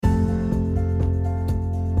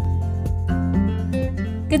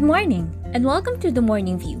Good morning, and welcome to the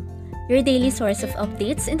Morning View, your daily source of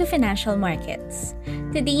updates in the financial markets.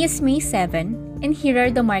 Today is May 7, and here are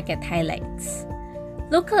the market highlights.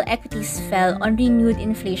 Local equities fell on renewed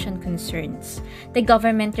inflation concerns. The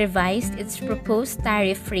government revised its proposed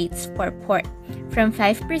tariff rates for pork from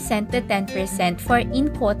 5% to 10% for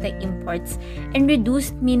in-quota imports and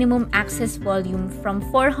reduced minimum access volume from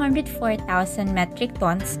 404,000 metric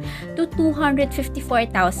tons to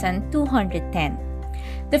 254,210.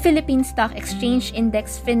 The Philippine Stock Exchange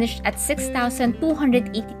Index finished at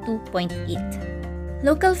 6,282.8.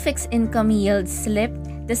 Local fixed income yields slipped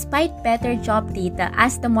despite better job data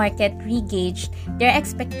as the market re-gauged their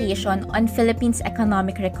expectation on Philippines'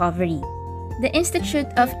 economic recovery. The Institute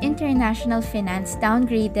of International Finance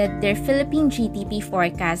downgraded their Philippine GDP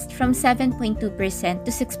forecast from 7.2% to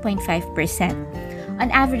 6.5%. On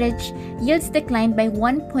average, yields declined by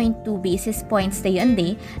 1.2 basis points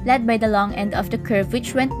day-on-day, led by the long end of the curve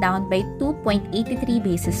which went down by 2.83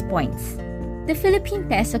 basis points. The Philippine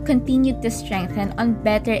peso continued to strengthen on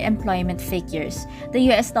better employment figures. The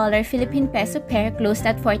US dollar-Philippine peso pair closed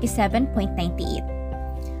at 47.98.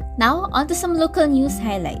 Now, onto some local news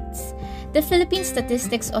highlights. The Philippine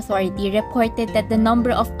Statistics Authority reported that the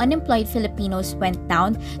number of unemployed Filipinos went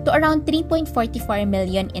down to around 3.44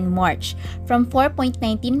 million in March, from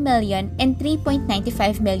 4.19 million and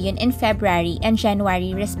 3.95 million in February and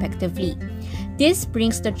January respectively. This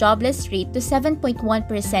brings the jobless rate to 7.1%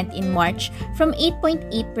 in March from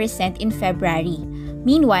 8.8% in February.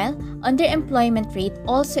 Meanwhile, underemployment rate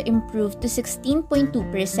also improved to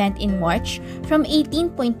 16.2% in March from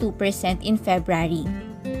 18.2% in February.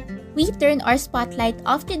 We turn our spotlight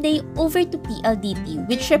of today over to PLDT,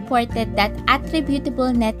 which reported that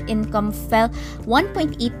attributable net income fell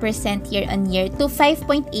 1.8% year-on-year to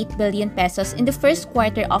 5.8 billion pesos in the first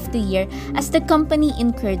quarter of the year as the company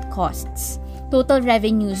incurred costs. Total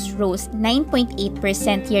revenues rose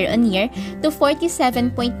 9.8% year-on-year to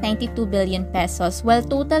 47.92 billion pesos, while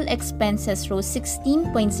total expenses rose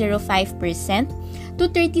 16.05% to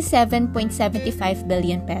 37.75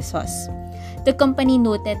 billion pesos. The company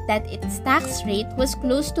noted that its tax rate was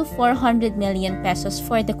close to 400 million pesos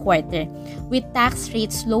for the quarter, with tax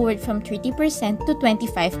rates lowered from 30% to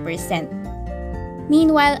 25%.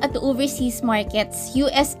 Meanwhile, at the overseas markets,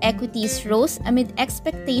 U.S. equities rose amid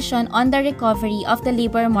expectation on the recovery of the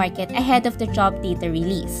labor market ahead of the job data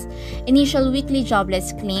release. Initial weekly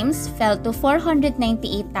jobless claims fell to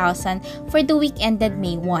 498,000 for the week ended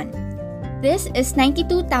May 1. This is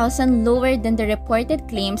 92,000 lower than the reported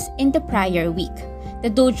claims in the prior week. The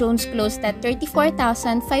Dow Jones closed at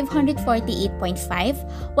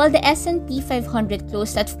 34,548.5, while the S&P 500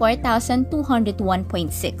 closed at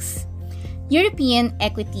 4,201.6. European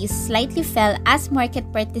equities slightly fell as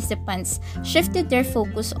market participants shifted their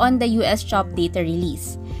focus on the U.S. job data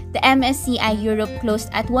release. The MSCI Europe closed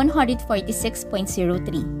at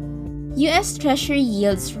 146.03. U.S. Treasury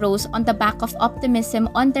yields rose on the back of optimism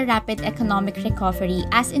on the rapid economic recovery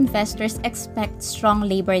as investors expect strong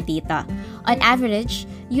labor data. On average,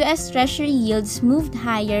 U.S. Treasury yields moved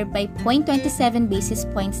higher by 0.27 basis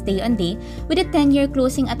points day-on-day, with the 10-year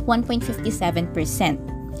closing at 1.57%.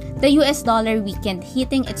 The US dollar weakened,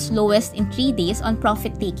 hitting its lowest in 3 days on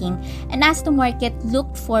profit-taking, and as the market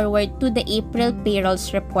looked forward to the April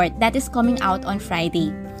payrolls report that is coming out on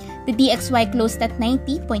Friday. The DXY closed at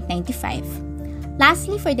 90.95.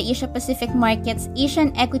 Lastly, for the Asia-Pacific markets,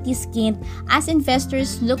 Asian equities gained as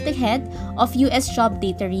investors looked ahead of US job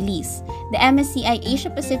data release. The MSCI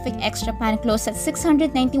Asia-Pacific ex-Japan closed at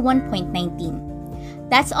 691.19.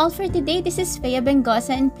 That's all for today. This is Fea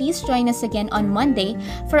Bengosa, and please join us again on Monday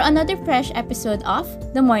for another fresh episode of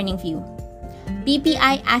The Morning View.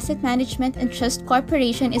 BPI Asset Management and Trust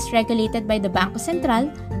Corporation is regulated by the Bangko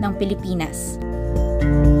Sentral ng Pilipinas.